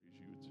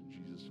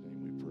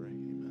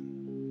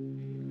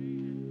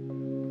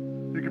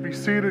Be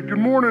seated. Good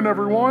morning,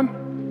 everyone.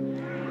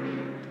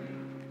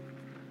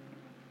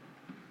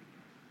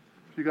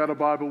 If you got a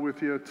Bible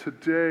with you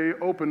today,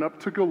 open up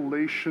to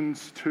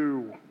Galatians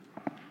 2.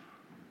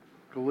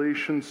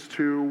 Galatians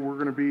 2, we're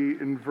going to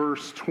be in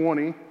verse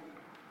 20,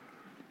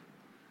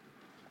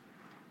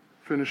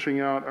 finishing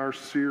out our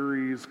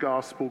series,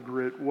 Gospel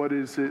Grit. What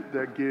is it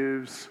that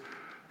gives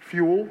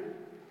fuel,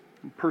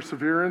 and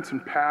perseverance,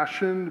 and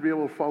passion to be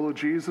able to follow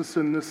Jesus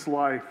in this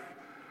life?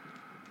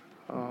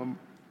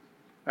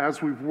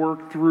 As we've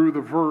worked through the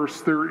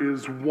verse, there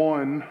is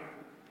one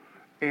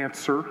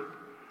answer.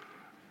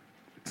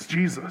 It's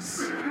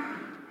Jesus.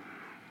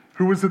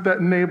 Who is it that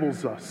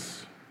enables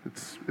us?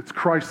 It's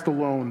Christ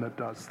alone that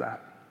does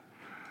that.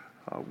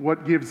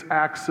 What gives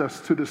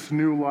access to this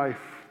new life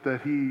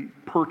that he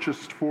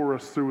purchased for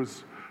us through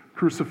his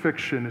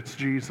crucifixion? It's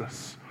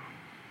Jesus.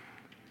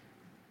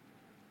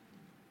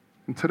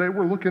 And today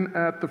we're looking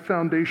at the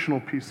foundational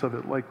piece of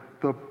it, like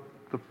the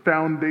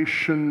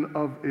foundation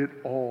of it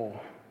all.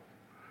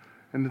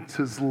 And it's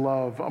his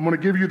love. I'm going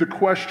to give you the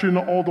question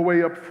all the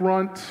way up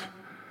front.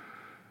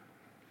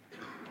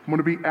 I'm going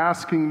to be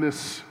asking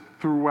this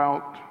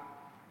throughout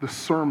the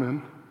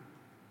sermon.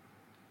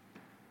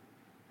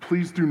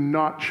 Please do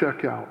not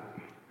check out.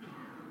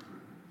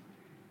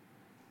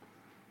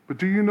 But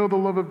do you know the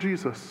love of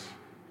Jesus?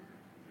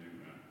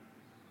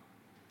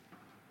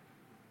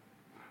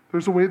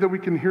 There's a way that we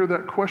can hear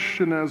that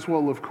question as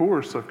well. Of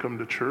course, I've come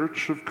to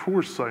church. Of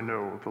course, I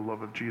know the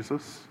love of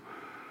Jesus.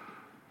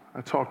 I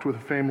talked with a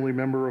family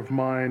member of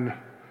mine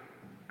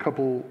a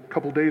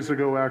couple days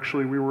ago,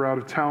 actually. We were out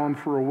of town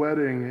for a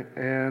wedding,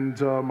 and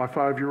my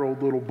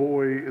 5-year-old little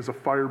boy is a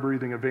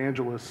fire-breathing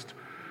evangelist.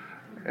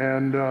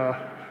 And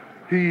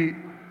he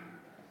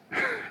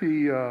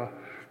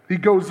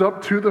goes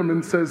up to them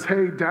and says,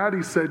 "Hey,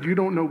 Daddy said you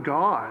don't know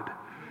God."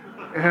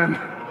 And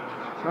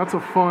that's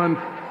a fun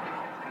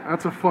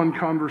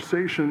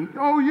conversation.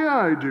 "Oh, yeah,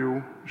 I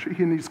do."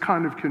 And he's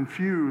kind of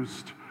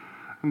confused.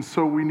 And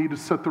so we need to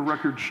set the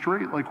record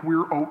straight. Like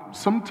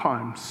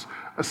sometimes,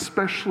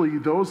 especially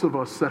those of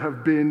us that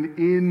have been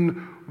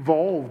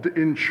involved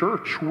in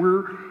church,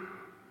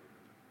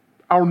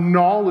 our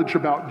knowledge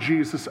about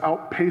Jesus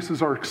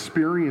outpaces our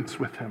experience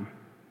with him.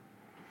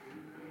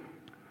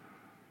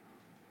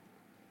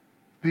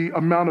 The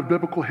amount of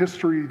biblical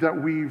history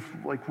that we've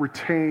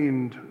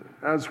retained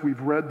as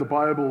we've read the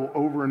Bible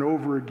over and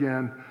over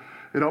again,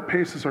 it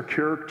outpaces our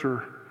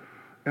character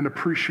and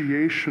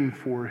appreciation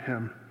for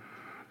him.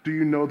 Do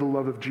you know the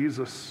love of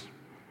Jesus?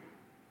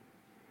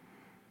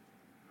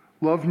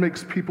 Love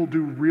makes people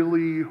do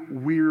really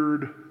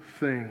weird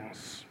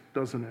things,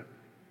 doesn't it?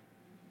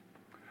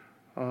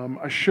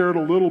 I shared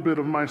a little bit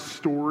of my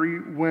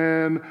story.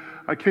 When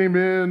I came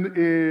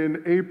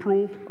in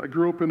April, I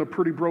grew up in a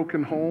pretty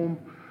broken home.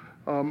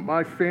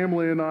 My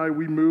family and I,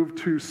 we moved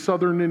to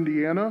southern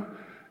Indiana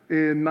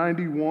in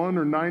 91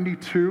 or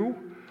 92.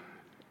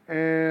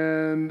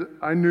 And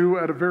I knew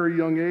at a very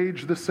young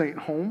age, this ain't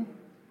home.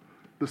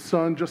 The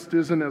sun just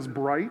isn't as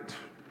bright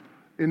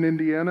in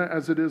Indiana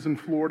as it is in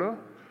Florida.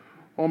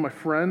 All my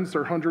friends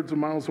are hundreds of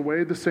miles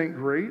away. This ain't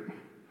great.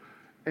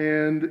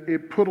 And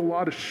it put a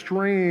lot of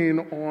strain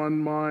on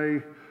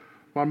my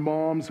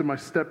mom's and my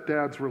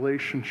stepdad's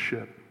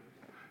relationship.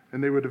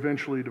 And they would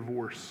eventually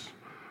divorce.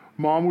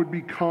 Mom would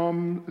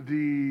become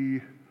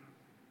the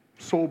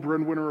sole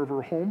breadwinner of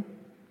her home.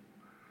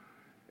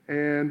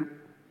 And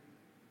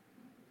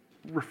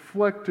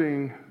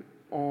reflecting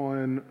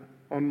on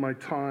my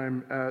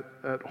time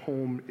at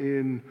home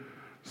in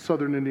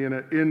southern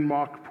Indiana, in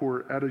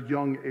Mockport, at a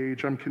young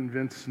age, I'm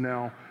convinced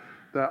now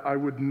that I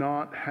would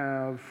not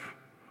have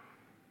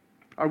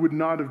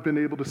been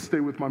able to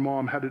stay with my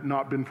mom had it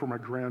not been for my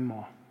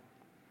grandma.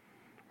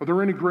 Are there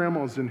any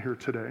grandmas in here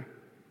today?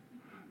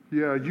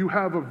 Yeah, you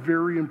have a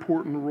very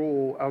important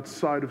role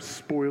outside of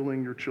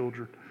spoiling your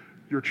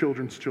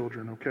children's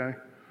children, okay?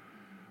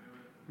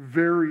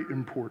 Very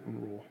important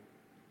role.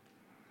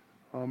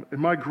 And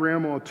my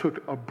grandma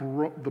took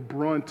the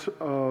brunt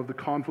of the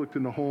conflict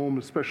in the home,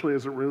 especially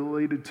as it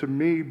related to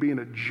me being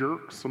a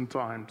jerk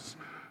sometimes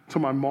to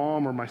my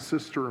mom or my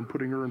sister and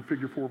putting her in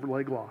figure 4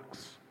 leg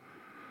locks.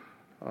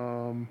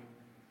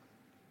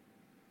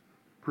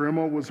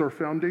 Grandma was our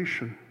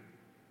foundation.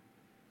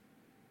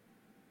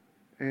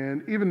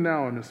 And even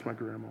now I miss my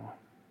grandma.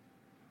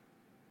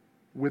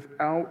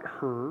 Without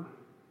her,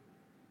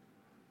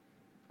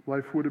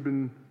 life would have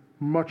been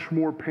much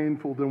more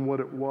painful than what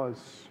it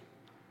was.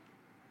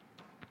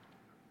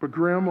 But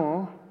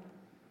Grandma,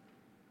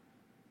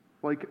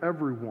 like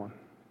everyone,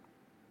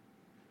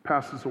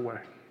 passes away.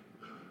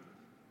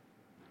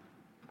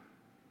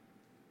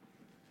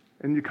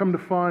 And you come to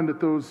find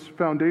that those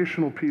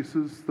foundational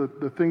pieces,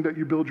 the thing that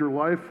you build your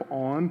life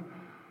on,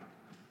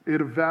 it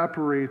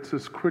evaporates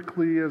as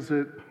quickly as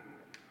it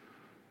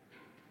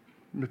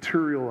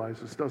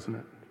materializes, doesn't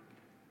it?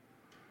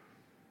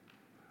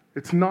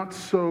 It's not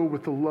so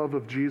with the love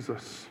of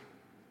Jesus.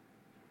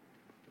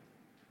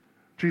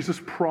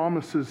 Jesus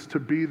promises to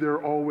be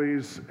there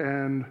always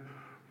and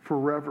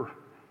forever.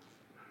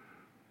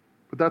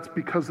 but that's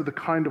because of the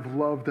kind of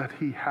love that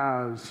he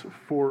has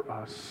for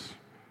us.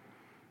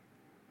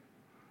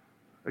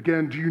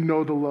 Again, do you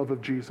know the love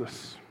of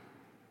Jesus?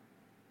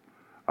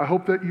 I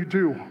hope that you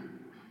do.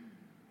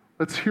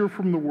 Let's hear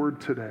from the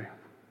word today.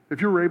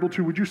 If you're able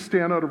to, would you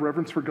stand out of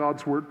reverence for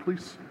God's word,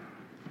 please?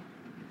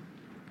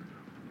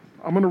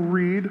 I'm going to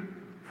read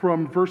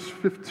from verse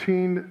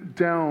 15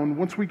 down.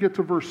 Once we get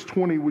to verse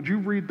 20, would you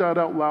read that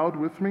out loud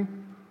with me?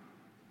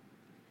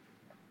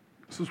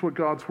 This is what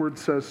God's word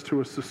says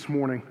to us this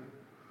morning.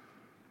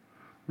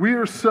 We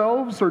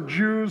ourselves are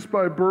Jews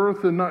by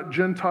birth and not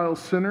Gentile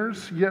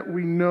sinners, yet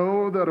we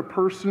know that a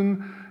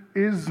person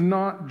is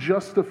not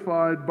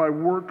justified by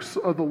works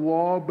of the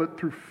law, but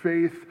through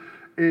faith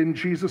in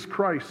Jesus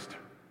Christ.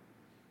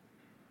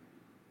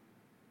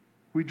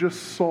 We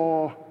just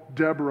saw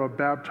Deborah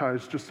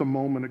baptized just a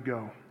moment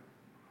ago.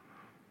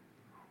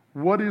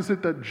 What is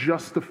it that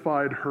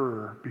justified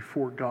her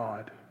before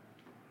God?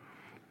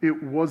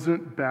 It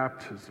wasn't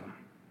baptism.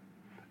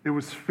 It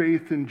was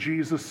faith in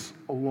Jesus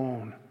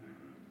alone.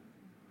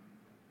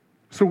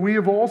 So we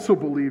have also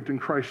believed in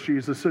Christ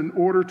Jesus in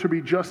order to be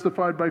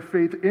justified by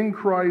faith in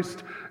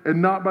Christ and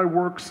not by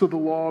works of the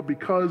law,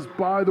 because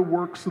by the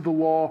works of the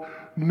law,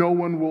 no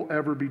one will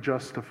ever be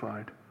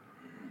justified.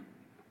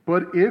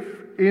 But if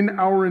in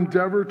our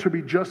endeavor to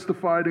be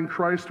justified in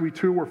Christ we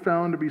too are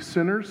found to be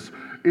sinners,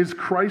 is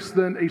Christ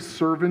then a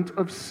servant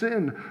of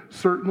sin?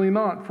 Certainly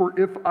not. For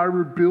if I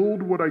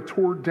rebuild what I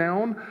tore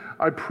down,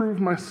 I prove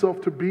myself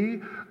to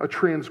be a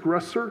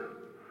transgressor.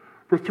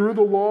 For through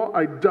the law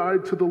I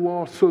died to the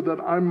law so that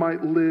I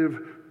might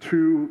live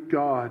to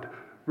God.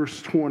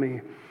 Verse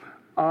 20,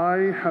 I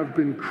have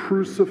been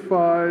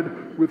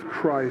crucified with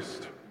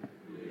Christ.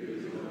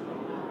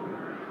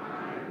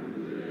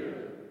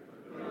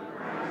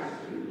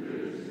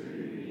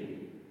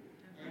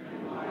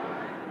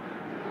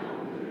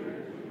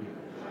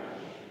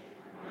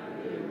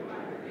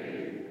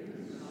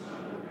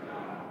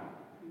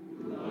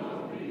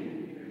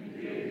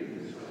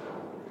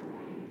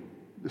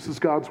 This is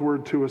God's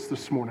word to us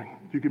this morning.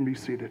 You can be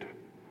seated.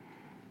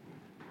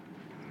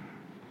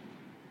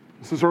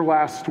 This is our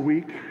last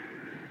week.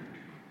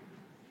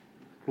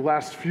 The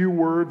last few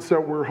words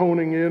that we're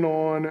honing in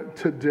on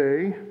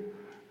today.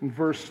 In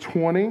verse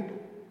 20,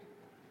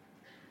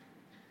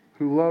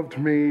 who loved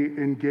me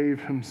and gave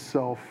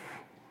himself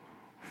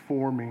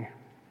for me.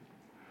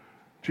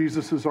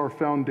 Jesus is our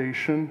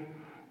foundation.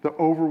 The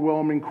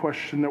overwhelming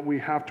question that we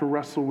have to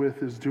wrestle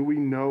with is, do we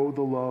know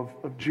the love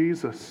of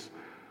Jesus?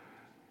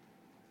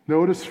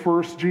 Notice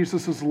first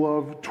Jesus'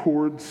 love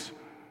towards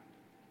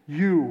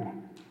you,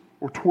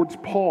 or towards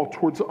Paul,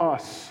 towards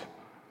us.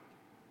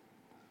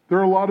 There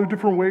are a lot of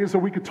different ways that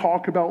we could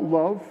talk about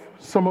love.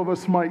 Some of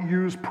us might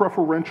use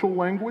preferential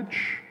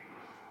language.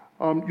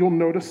 You'll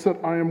notice that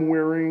I am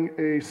wearing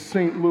a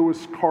St.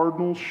 Louis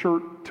Cardinals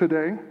shirt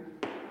today.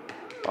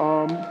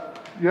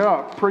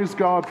 Praise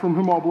God, from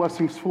whom all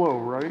blessings flow,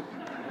 right?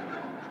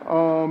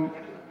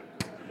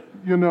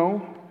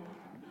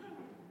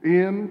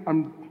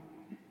 Ian,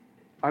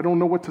 I don't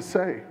know what to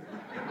say.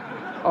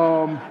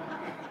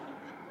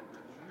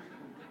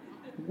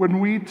 When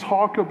we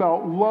talk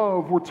about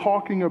love, we're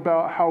talking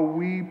about how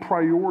we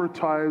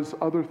prioritize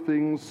other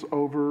things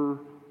over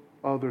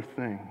other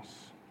things.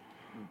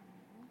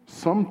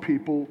 Some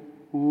people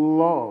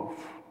love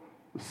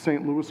the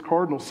St. Louis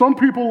Cardinals. Some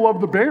people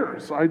love the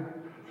Bears. I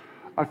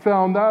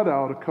found that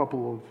out a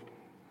couple of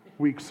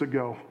weeks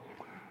ago.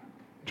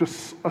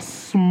 Just a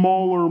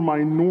smaller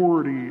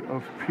minority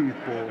of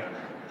people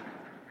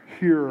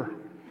here.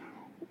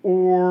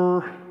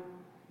 Or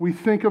we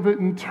think of it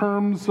in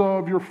terms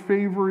of your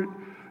favorite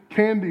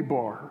candy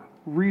bar.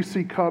 Reese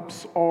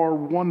Cups are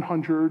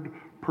 100%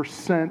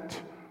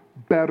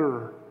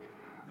 better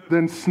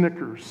than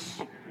Snickers.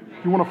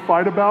 You want to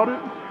fight about it?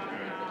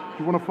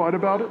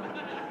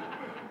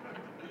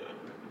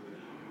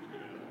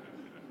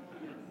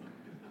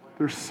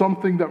 There's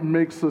something that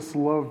makes us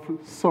love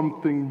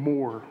something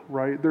more,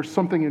 right? There's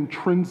something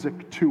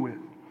intrinsic to it.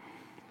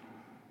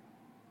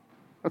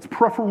 That's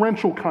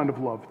preferential kind of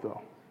love,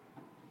 though.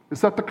 Is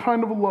that the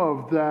kind of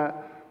love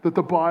that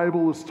the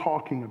Bible is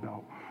talking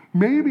about?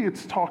 Maybe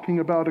it's talking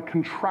about a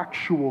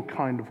contractual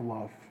kind of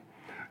love.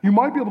 You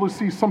might be able to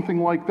see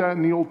something like that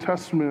in the Old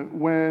Testament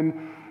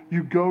when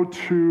you go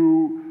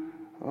to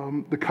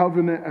the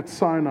covenant at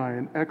Sinai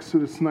in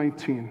Exodus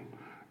 19.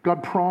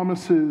 God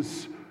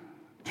promises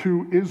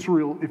to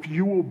Israel, if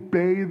you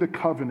obey the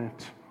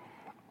covenant,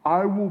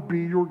 I will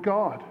be your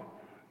God.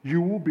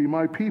 You will be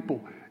my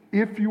people.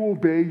 If you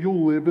obey,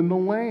 you'll live in the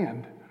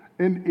land.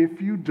 And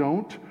if you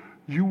don't,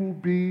 you will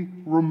be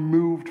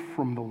removed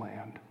from the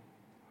land.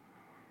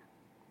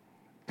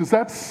 Does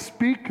that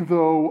speak,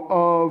 though,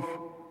 of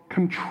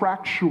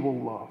contractual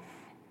love?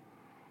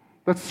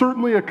 That's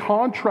certainly a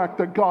contract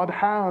that God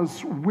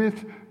has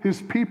with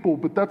his people,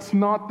 but that's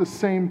not the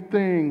same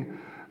thing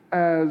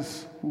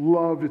as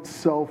love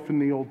itself in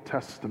the Old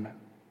Testament.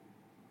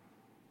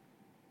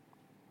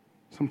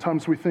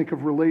 Sometimes we think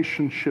of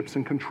relationships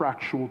in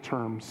contractual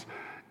terms.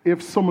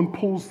 If someone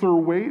pulls their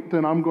weight,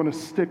 then I'm going to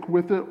stick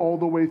with it all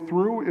the way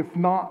through. If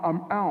not,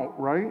 I'm out,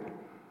 right?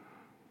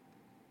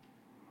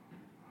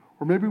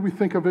 Or maybe we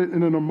think of it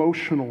in an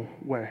emotional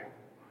way.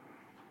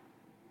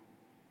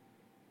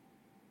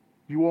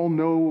 You all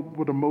know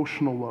what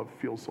emotional love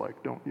feels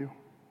like, don't you?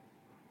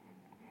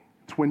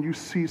 It's when you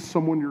see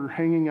someone, you're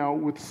hanging out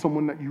with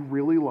someone that you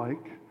really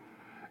like,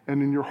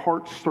 and then your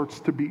heart starts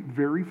to beat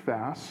very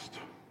fast,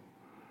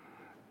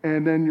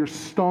 and then your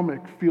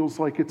stomach feels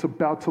like it's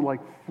about to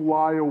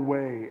fly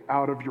away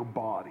out of your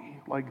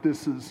body. Like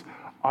this is,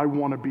 I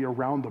want to be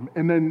around them.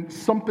 And then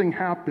something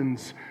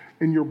happens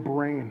in your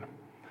brain.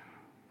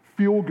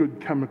 Feel-good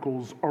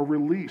chemicals are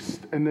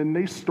released, and then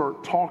they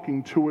start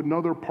talking to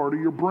another part of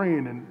your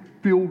brain, and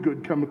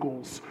feel-good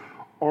chemicals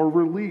are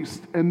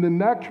released. And then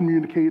that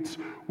communicates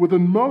with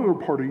another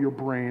part of your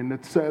brain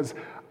that says,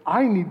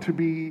 I need to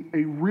be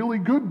a really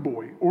good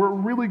boy or a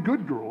really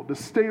good girl to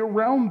stay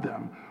around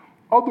them.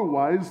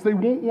 Otherwise, they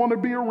won't want to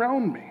be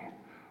around me.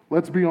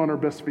 Let's be on our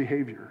best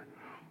behavior.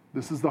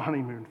 This is the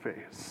honeymoon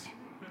phase.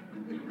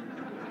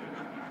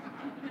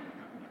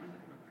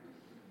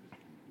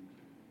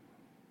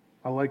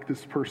 I like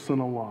this person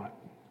a lot.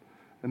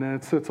 And then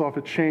it sets off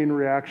a chain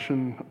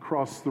reaction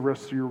across the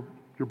rest of your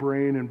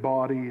brain and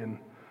body. And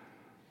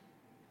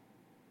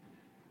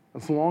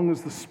as long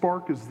as the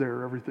spark is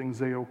there,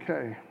 everything's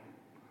A-okay.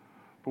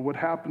 But what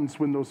happens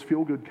when those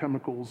feel-good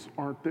chemicals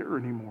aren't there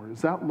anymore?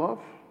 Is that love?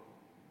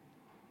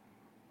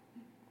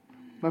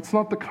 That's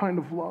not the kind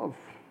of love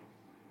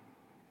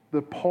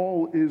that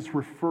Paul is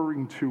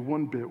referring to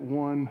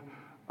one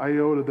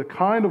iota. The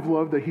kind of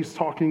love that he's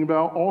talking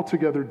about,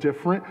 altogether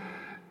different.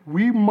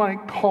 We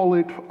might call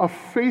it a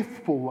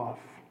faithful love.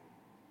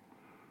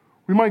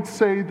 We might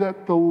say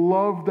that the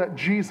love that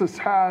Jesus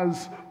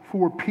has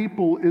for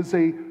people is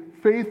a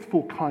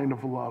faithful kind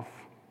of love.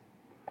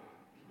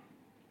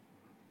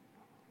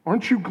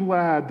 Aren't you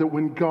glad that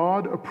when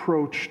God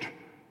approached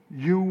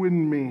you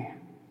and me,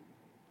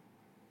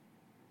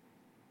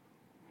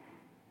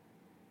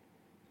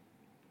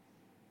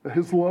 that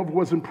his love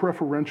wasn't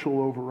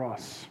preferential over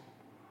us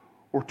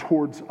or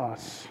towards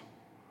us?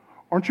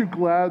 Aren't you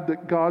glad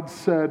that God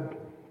said,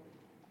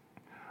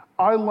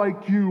 I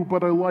like you,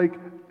 but I like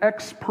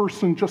X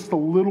person just a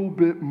little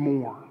bit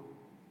more?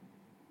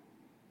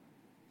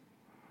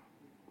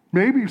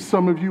 Maybe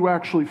some of you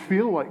actually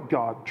feel like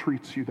God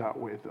treats you that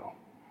way, though.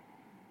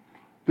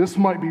 This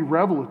might be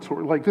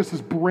revelatory, like this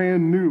is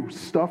brand new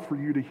stuff for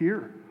you to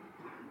hear.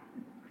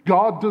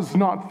 God does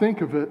not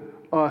think of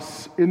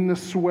us in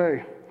this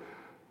way.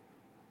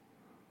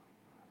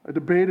 I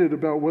debated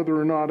about whether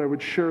or not I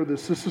would share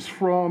this. This is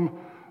from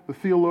the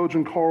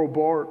theologian Karl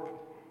Barth.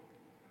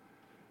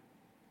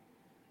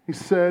 He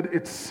said,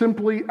 it's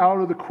simply out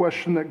of the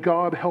question that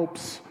God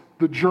helps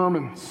the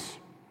Germans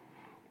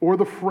or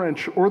the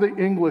French or the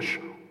English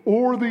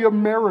or the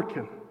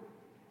American.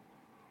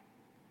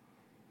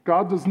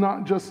 God does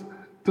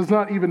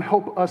not even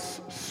help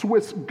us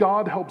Swiss.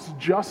 God helps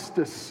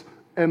justice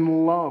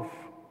and love.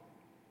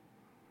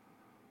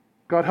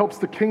 God helps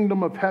the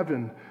kingdom of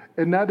heaven,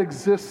 and that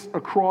exists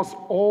across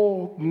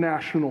all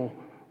national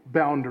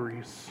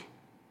boundaries.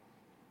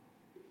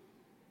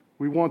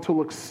 We want to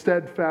look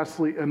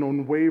steadfastly and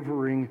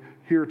unwavering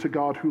here to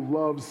God who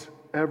loves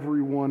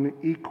everyone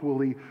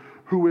equally,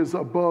 who is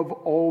above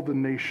all the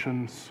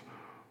nations,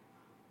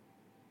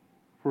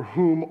 for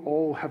whom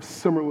all have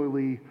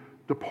similarly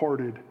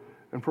departed,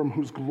 and from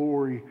whose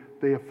glory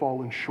they have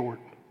fallen short.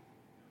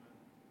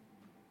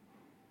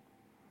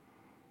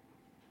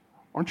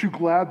 Aren't you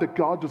glad that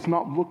God does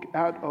not look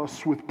at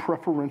us with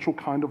preferential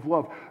kind of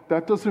love?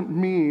 That doesn't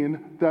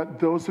mean that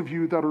those of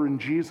you that are in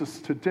Jesus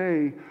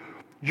today,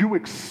 you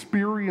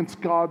experience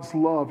God's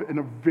love in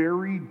a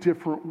very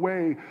different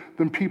way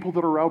than people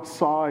that are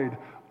outside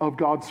of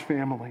God's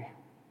family.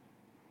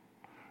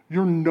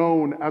 You're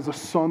known as a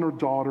son or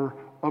daughter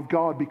of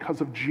God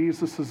because of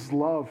Jesus'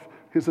 love,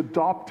 his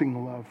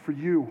adopting love for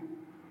you.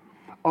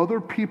 Other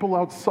people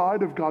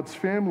outside of God's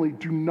family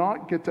do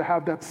not get to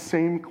have that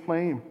same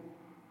claim.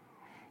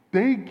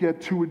 They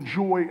get to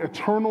enjoy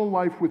eternal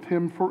life with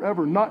him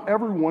forever. Not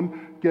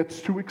everyone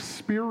gets to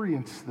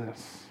experience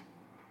this.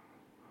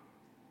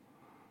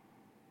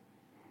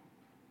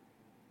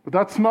 But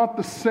that's not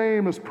the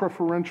same as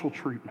preferential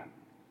treatment.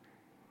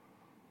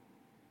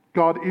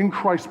 God in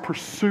Christ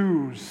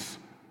pursues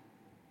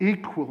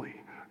equally.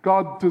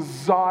 God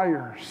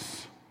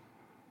desires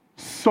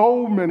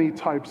so many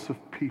types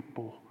of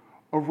people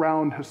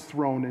around his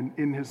throne and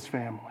in his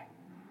family.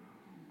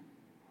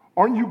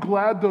 Aren't you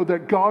glad, though,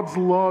 that God's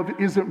love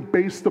isn't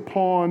based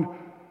upon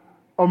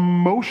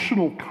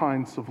emotional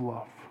kinds of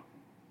love?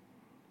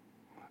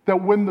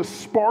 That when the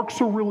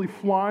sparks are really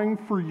flying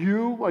for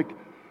you, like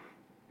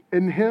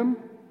in him,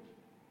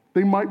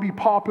 they might be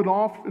popping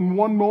off in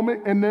one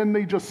moment and then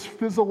they just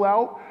fizzle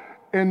out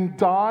and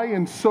die,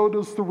 and so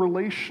does the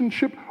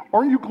relationship.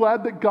 Aren't you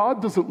glad that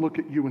God doesn't look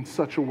at you in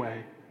such a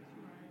way?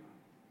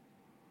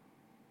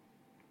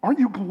 Aren't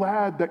you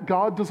glad that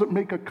God doesn't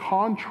make a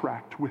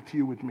contract with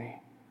you and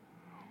me?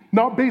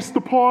 Not based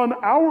upon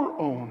our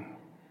own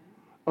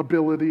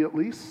ability at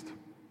least.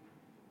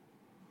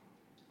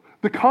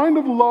 The kind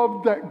of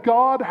love that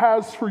God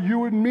has for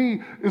you and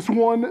me is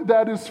one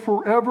that is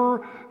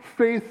forever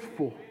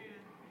faithful.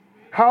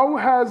 How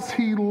has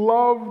he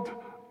loved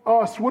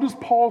us? What does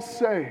Paul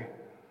say?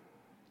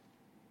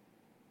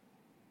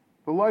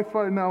 The life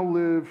I now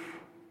live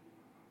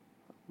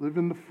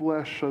in the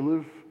flesh. I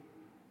live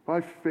by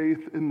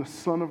faith in the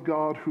Son of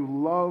God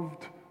who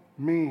loved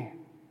me.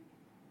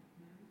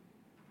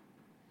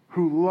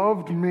 Who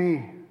loved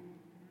me.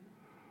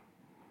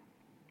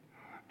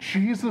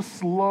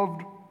 Jesus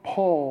loved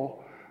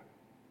Paul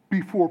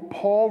before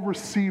Paul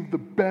received the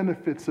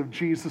benefits of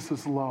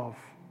Jesus' love.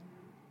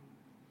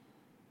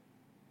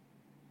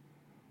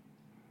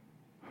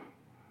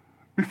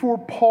 Before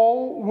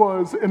Paul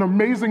was an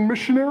amazing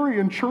missionary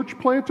and church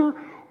planter,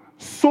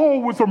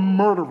 Saul was a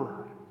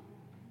murderer.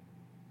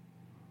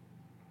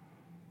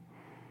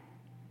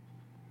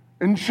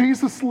 And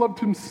Jesus loved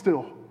him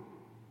still.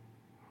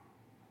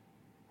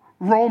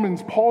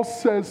 Romans, Paul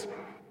says,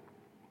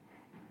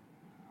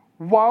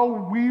 while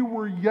we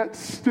were yet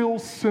still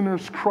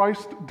sinners,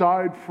 Christ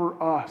died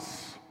for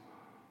us.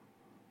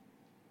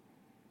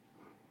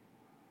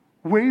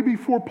 Way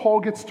before Paul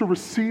gets to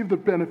receive the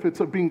benefits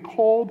of being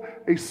called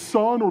a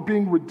son or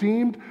being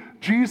redeemed,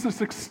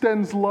 Jesus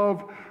extends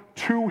love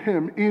to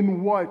him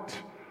in what?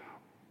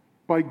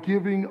 By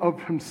giving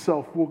of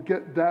himself. We'll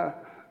get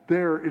that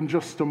there in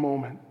just a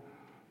moment.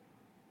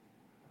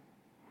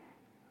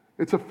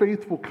 It's a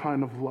faithful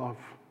kind of love.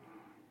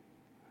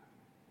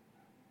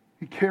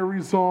 He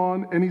carries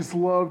on and he's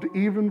loved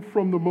even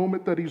from the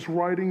moment that he's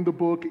writing the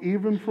book,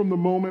 even from the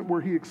moment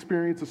where he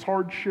experiences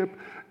hardship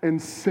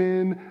and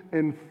sin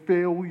and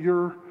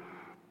failure.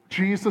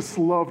 Jesus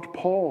loved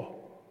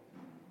Paul.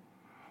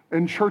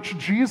 And church,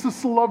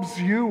 Jesus loves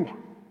you.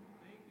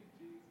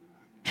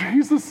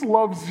 Jesus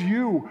loves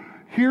you.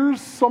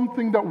 Here's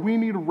something that we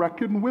need to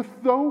reckon with,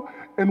 though,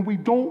 and we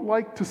don't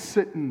like to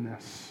sit in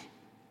this.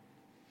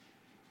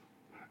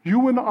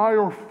 You and I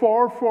are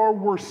far, far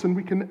worse than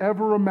we can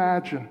ever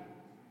imagine.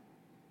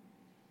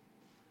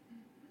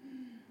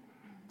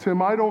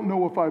 Tim, I don't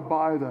know if I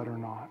buy that or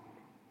not.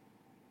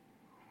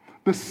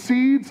 The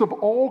seeds of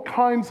all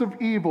kinds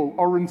of evil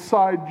are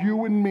inside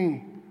you and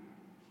me.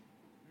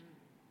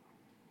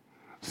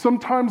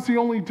 Sometimes the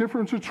only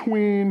difference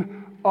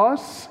between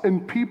us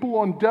and people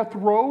on death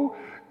row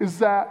is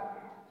that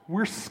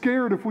we're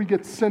scared if we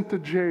get sent to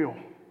jail.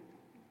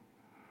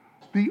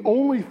 The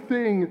only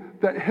thing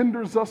that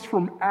hinders us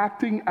from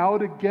acting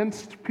out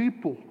against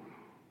people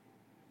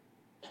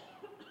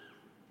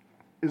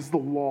is the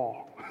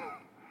law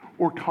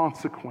or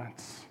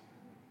consequence.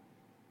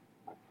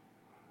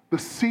 The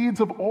seeds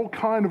of all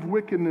kind of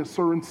wickedness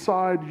are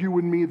inside you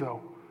and me,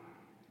 though.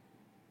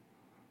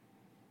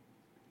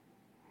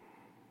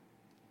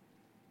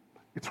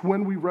 It's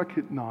when we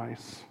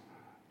recognize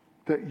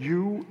that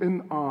you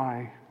and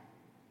I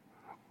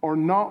are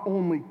not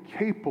only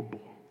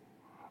capable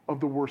of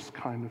the worst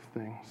kind of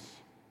things,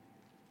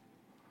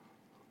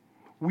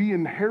 we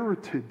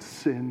inherited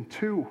sin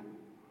too.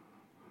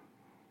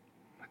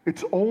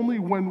 It's only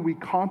when we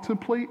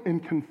contemplate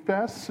and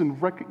confess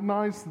and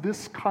recognize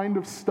this kind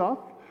of stuff,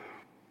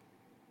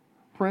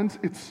 friends,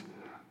 it's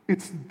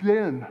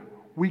then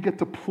we get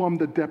to plumb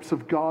the depths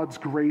of God's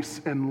grace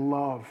and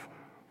love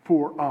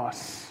for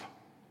us.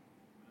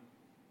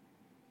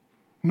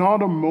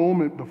 Not a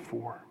moment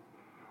before,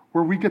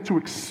 where we get to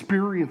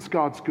experience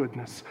God's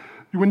goodness.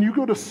 When you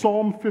go to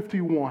Psalm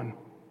 51,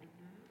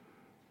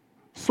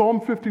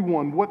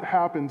 what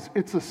happens?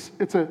 It's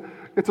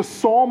a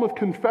psalm of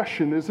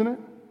confession, isn't it?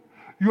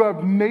 You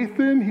have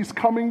Nathan, he's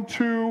coming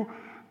to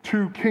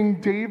King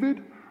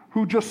David,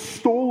 who just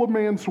stole a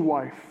man's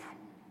wife.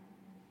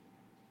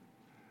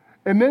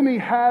 And then he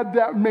had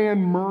that man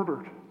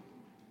murdered.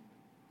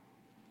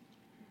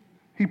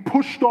 He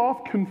pushed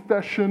off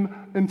confession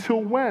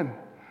until when?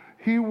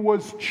 He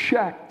was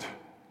checked.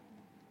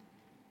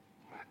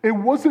 It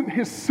wasn't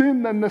his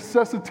sin that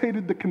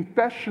necessitated the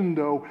confession,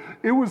 though.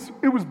 It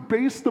was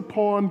based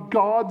upon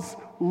God's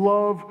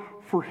love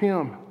for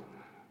him.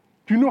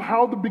 Do you know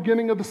how the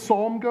beginning of the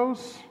psalm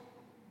goes?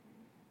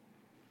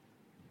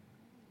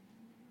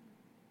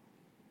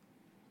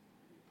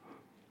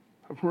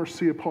 Have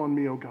mercy upon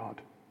me, O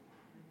God,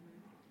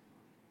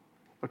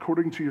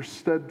 according to your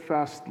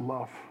steadfast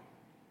love.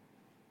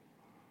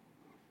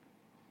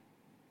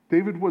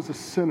 David was a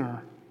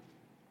sinner,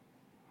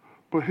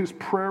 but his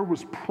prayer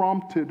was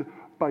prompted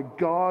by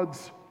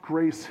God's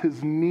grace,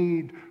 his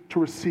need to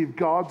receive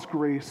God's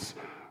grace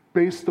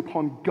based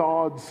upon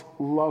God's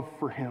love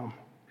for him.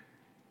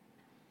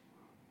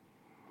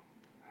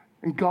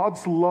 And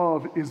God's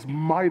love is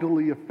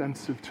mightily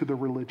offensive to the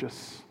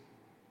religious.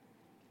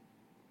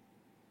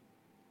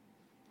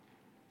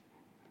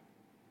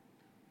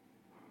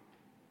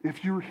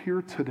 If you're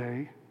here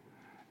today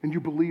and you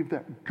believe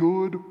that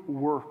good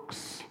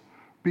works,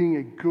 being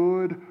a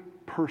good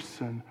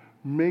person,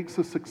 makes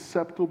us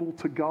acceptable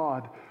to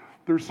God,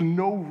 there's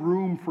no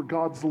room for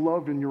God's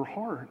love in your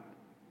heart.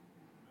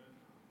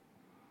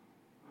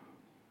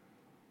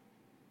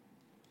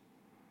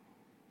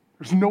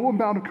 There's no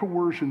amount of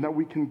coercion that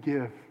we can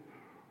give.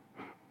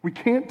 We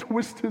can't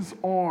twist his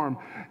arm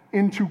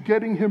into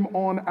getting him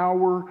on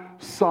our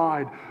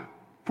side.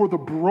 For the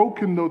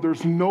broken, though,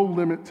 there's no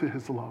limit to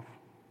his love.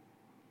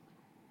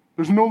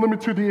 There's no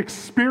limit to the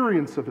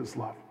experience of his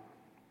love.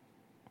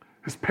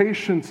 His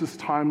patience is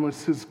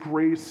timeless, his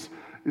grace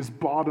is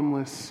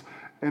bottomless,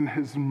 and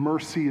his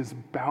mercy is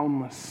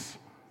boundless.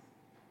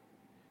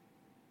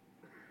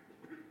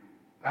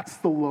 That's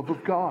the love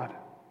of God.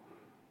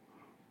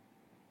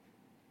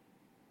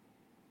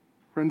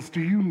 Friends,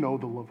 do you know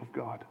the love of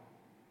God?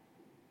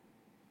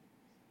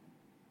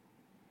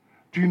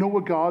 Do you know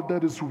a God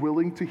that is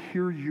willing to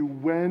hear you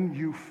when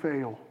you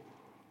fail?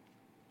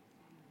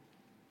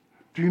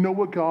 Do you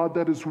know a God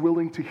that is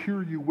willing to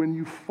hear you when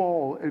you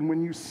fall and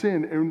when you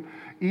sin, and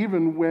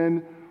even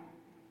when,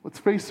 let's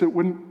face it,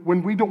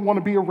 when we don't want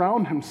to be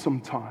around him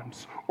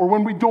sometimes, or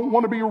when we don't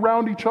want to be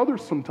around each other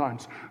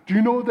sometimes? Do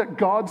you know that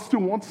God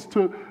still wants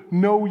to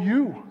know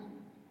you?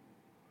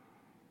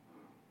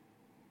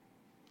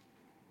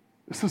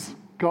 This is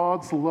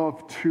God's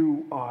love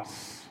to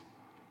us.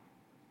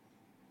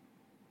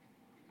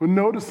 But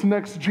notice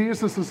next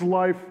Jesus'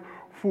 life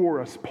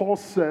for us. Paul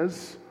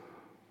says,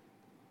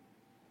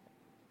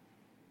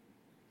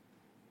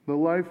 the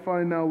life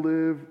I now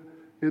live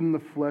in the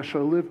flesh, I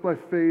live by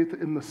faith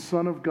in the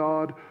Son of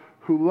God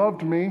who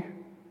loved me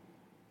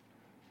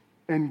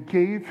and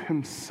gave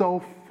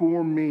himself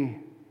for me.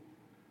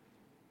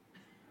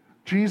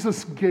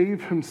 Jesus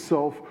gave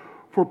himself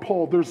for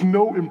Paul. There's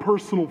no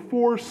impersonal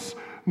force,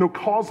 no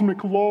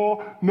cosmic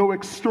law, no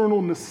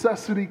external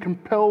necessity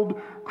compelled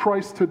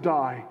Christ to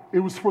die. It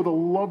was for the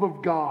love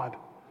of God,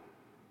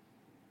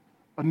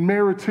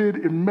 unmerited,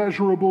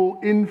 immeasurable,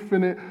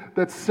 infinite,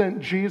 that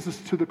sent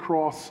Jesus to the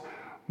cross,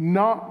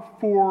 not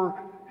for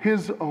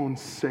his own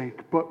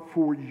sake, but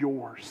for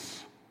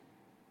yours.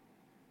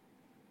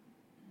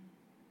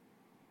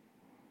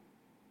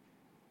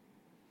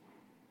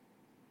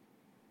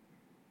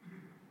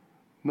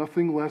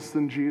 Nothing less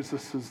than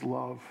Jesus'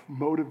 love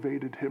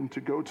motivated him to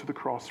go to the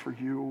cross for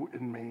you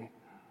and me.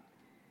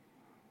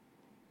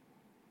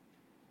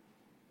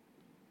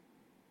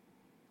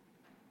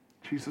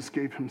 Jesus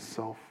gave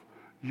himself.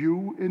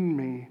 You and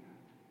me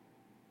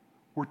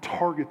were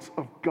targets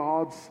of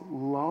God's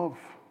love.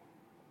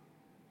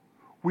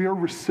 We are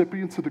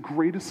recipients of the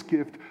greatest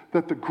gift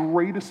that the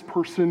greatest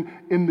person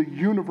in the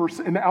universe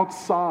and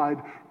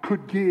outside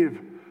could give.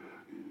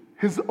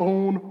 His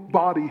own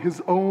body,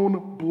 his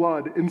own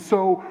blood. And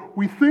so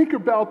we think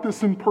about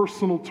this in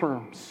personal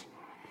terms,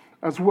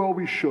 as well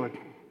we should.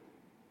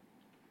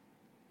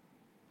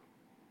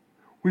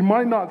 We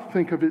might not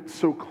think of it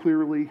so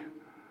clearly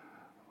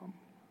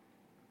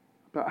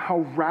about how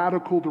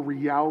radical the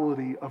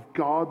reality of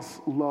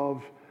God's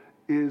love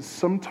is.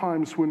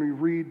 Sometimes when we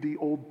read the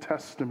Old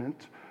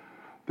Testament,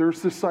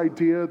 there's this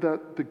idea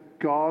that the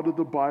God of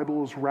the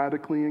Bible is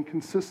radically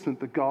inconsistent.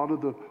 The God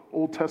of the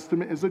Old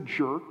Testament is a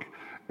jerk,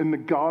 and the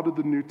God of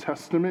the New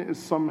Testament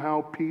is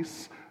somehow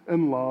peace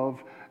and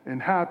love and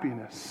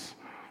happiness.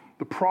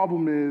 The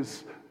problem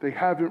is they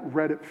haven't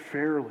read it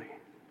fairly.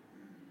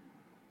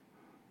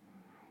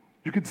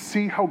 You could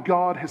see how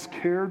God has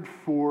cared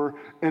for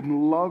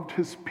and loved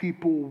his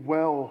people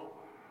well.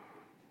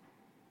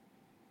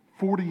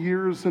 40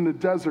 years in the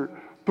desert.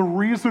 The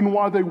reason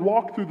why they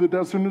walked through the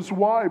desert is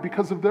why?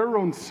 Because of their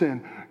own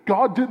sin.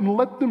 God didn't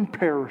let them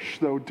perish,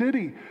 though, did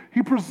he?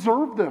 He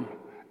preserved them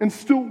and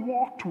still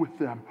walked with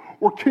them.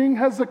 Or King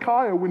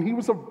Hezekiah, when he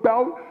was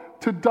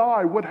about to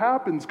die, what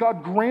happens?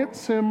 God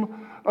grants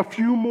him a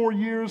few more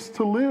years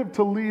to live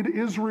to lead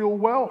Israel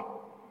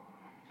well.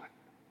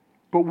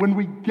 But when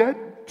we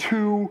get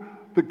to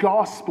the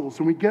Gospels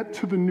and we get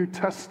to the New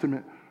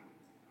Testament,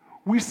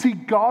 we see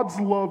God's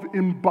love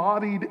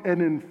embodied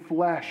and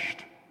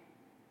enfleshed.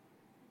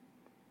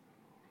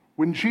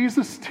 When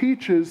Jesus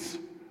teaches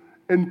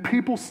and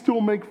people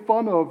still make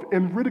fun of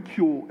and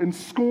ridicule and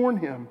scorn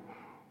him,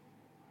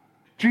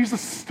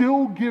 Jesus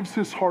still gives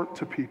his heart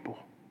to people.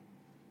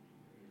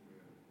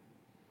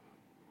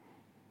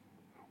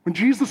 When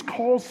Jesus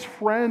calls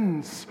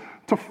friends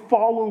to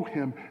follow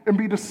him and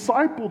be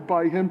discipled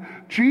by him,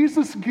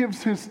 Jesus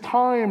gives his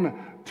time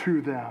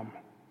to them.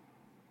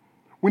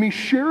 When he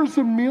shares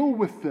a meal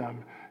with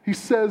them, he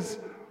says,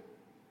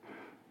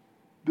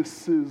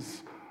 "This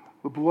is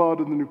the blood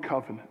of the new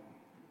covenant.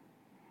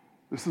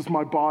 This is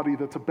my body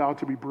that's about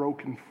to be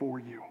broken for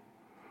you,"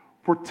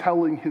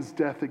 foretelling his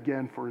death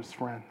again for his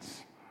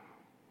friends.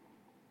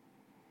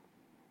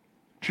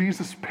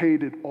 Jesus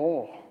paid it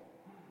all.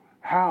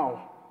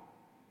 How?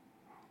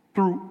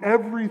 Through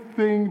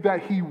everything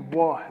that he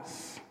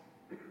was,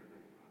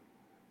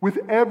 with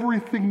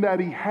everything that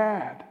he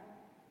had.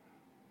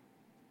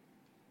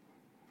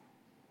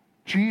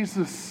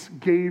 Jesus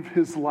gave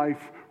his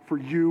life for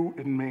you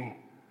and me.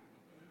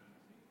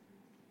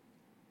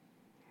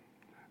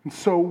 And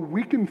so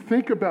we can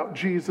think about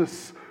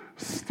Jesus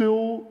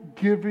still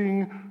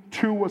giving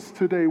to us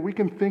today. We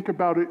can think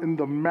about it in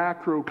the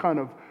macro kind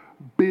of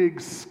big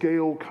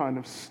scale kind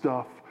of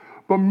stuff.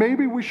 But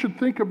maybe we should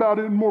think about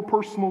it in more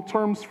personal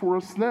terms for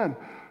us then.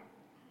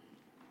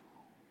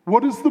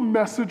 What is the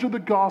message of the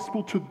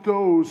gospel to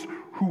those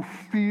who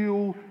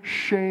feel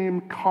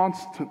shame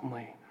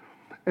constantly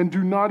and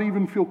do not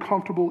even feel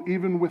comfortable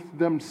even with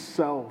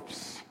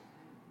themselves?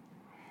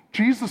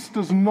 Jesus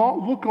does not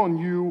look on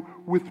you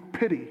with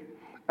pity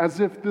as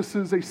if this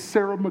is a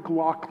Sarah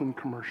McLachlan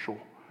commercial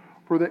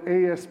for the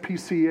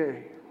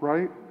ASPCA,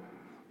 right?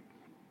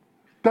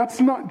 That's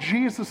not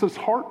Jesus'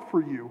 heart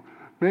for you.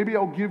 Maybe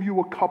I'll give you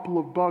a couple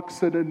of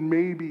bucks and then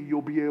maybe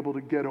you'll be able to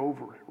get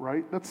over it,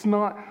 right? That's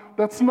not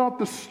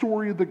the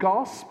story of the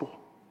gospel.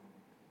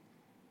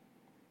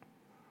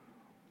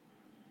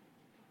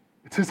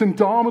 It's his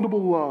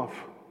indomitable love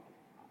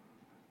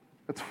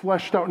that's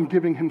fleshed out in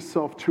giving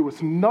himself to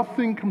us.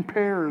 Nothing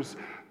compares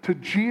to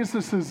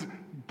Jesus'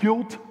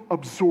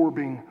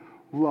 guilt-absorbing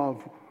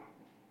love.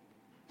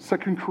 2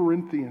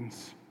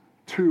 Corinthians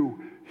 2,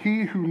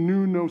 he who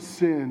knew no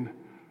sin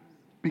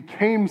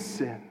became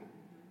sin,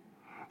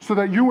 so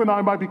that you and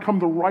I might become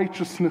the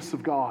righteousness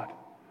of God.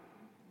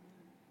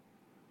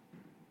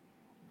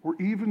 Or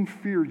even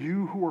fear,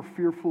 you who are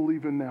fearful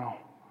even now.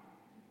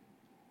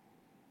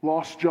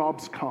 Lost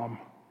jobs come.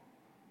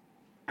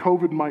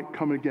 COVID might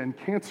come again.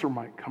 Cancer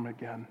might come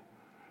again.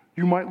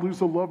 You might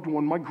lose a loved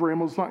one. My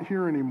grandma's not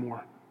here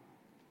anymore.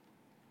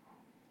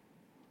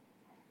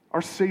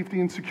 Our safety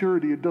and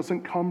security, it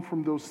doesn't come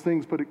from those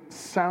things, but it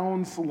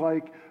sounds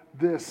like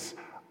this: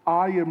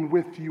 I am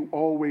with you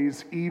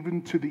always,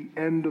 even to the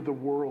end of the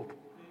world.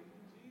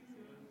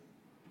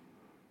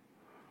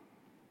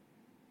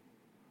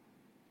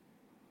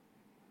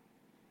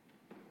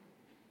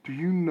 Do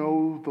you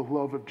know the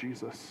love of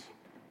Jesus?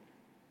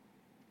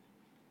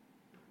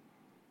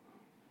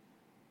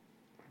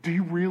 Do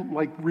you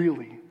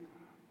really?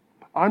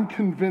 I'm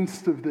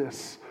convinced of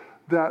this,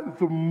 that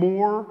the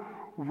more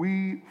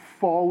we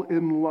fall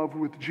in love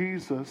with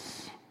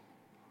Jesus,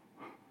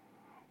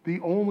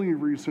 the only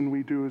reason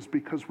we do is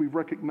because we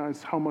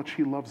recognize how much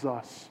he loves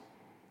us.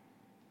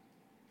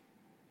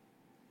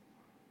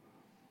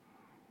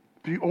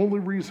 The only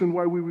reason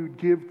why we would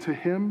give to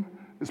him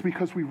is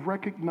because we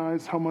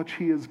recognize how much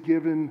he has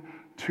given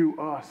to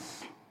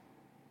us.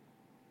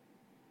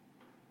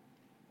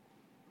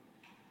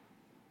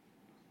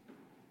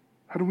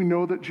 How do we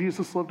know that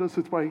Jesus loved us?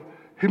 It's by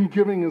him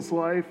giving his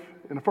life.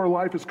 And if our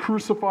life is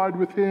crucified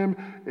with him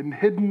and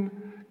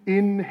hidden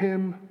in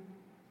him,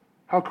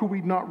 how could we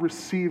not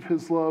receive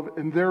his love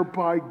and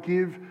thereby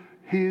give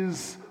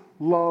his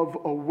love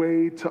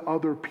away to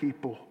other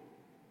people?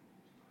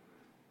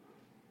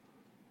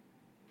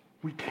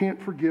 We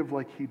can't forgive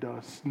like he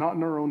does, not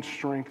in our own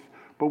strength,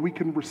 but we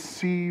can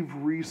receive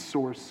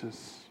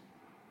resources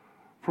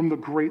from the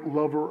great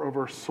lover of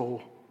our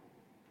soul.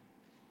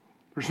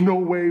 There's no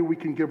way we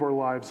can give our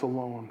lives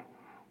alone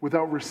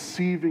without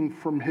receiving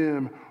from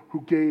him who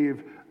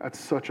gave at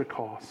such a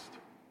cost.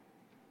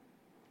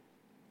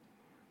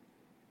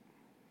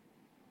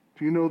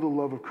 Do you know the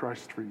love of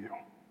Christ for you?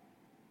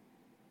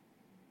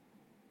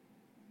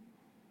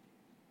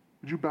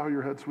 Would you bow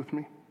your heads with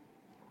me?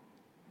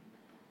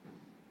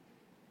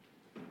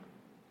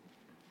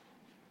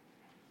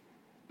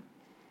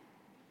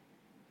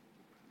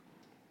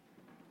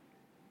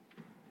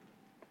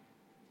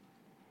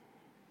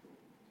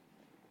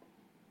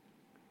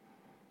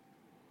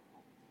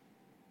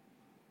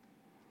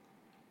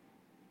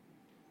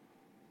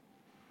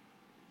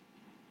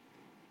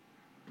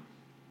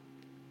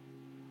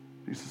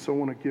 Jesus, I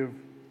want to give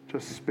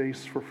just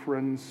space for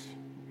friends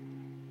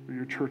of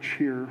your church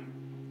here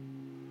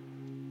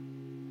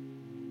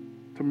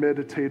to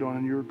meditate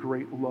on your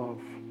great love.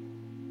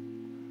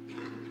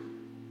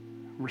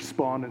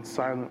 Respond in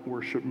silent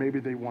worship.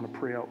 Maybe they want to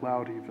pray out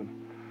loud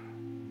even.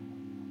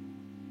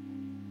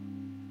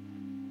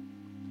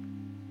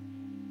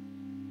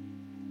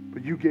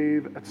 But you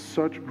gave at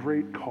such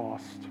great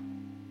cost,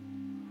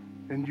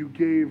 and you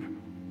gave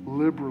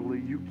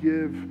liberally. You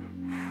give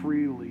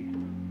freely.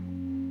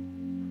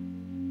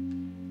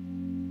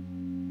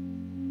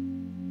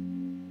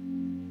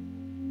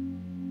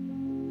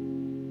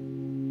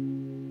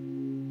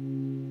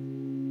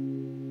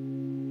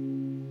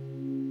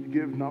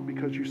 Give not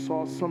because you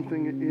saw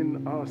something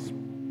in us,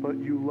 but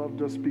you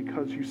loved us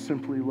because you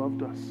simply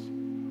loved us.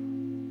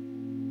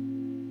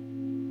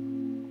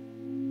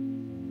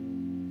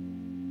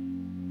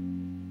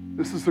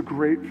 This is the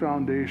great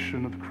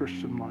foundation of the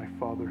Christian life,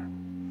 Father.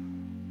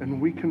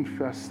 And we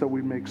confess that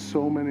we make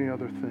so many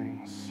other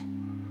things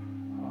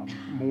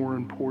more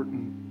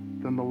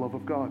important than the love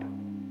of God.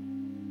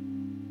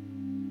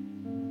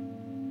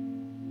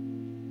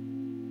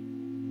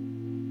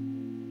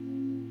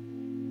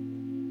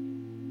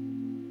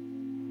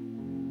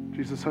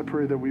 Jesus, I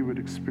pray that we would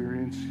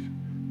experience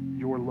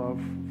your love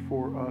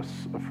for us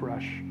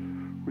afresh.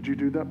 Would you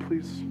do that,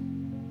 please?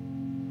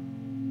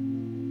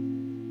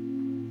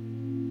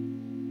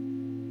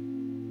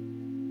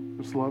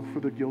 There's love for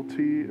the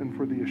guilty and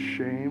for the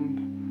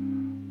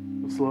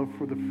ashamed. There's love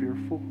for the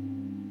fearful.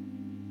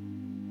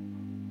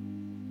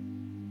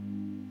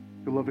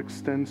 Your love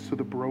extends to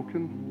the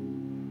broken.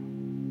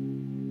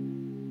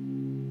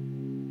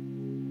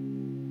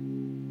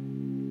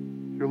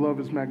 Your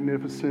love is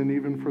magnificent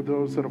even for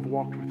those that have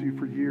walked with you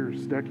for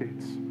years,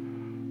 decades.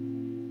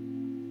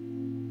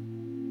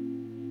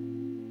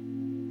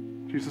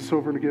 Jesus,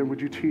 over and again, would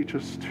you teach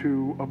us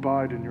to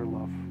abide in your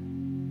love?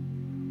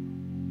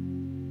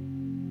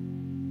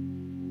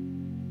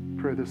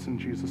 Pray this in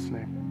Jesus'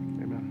 name.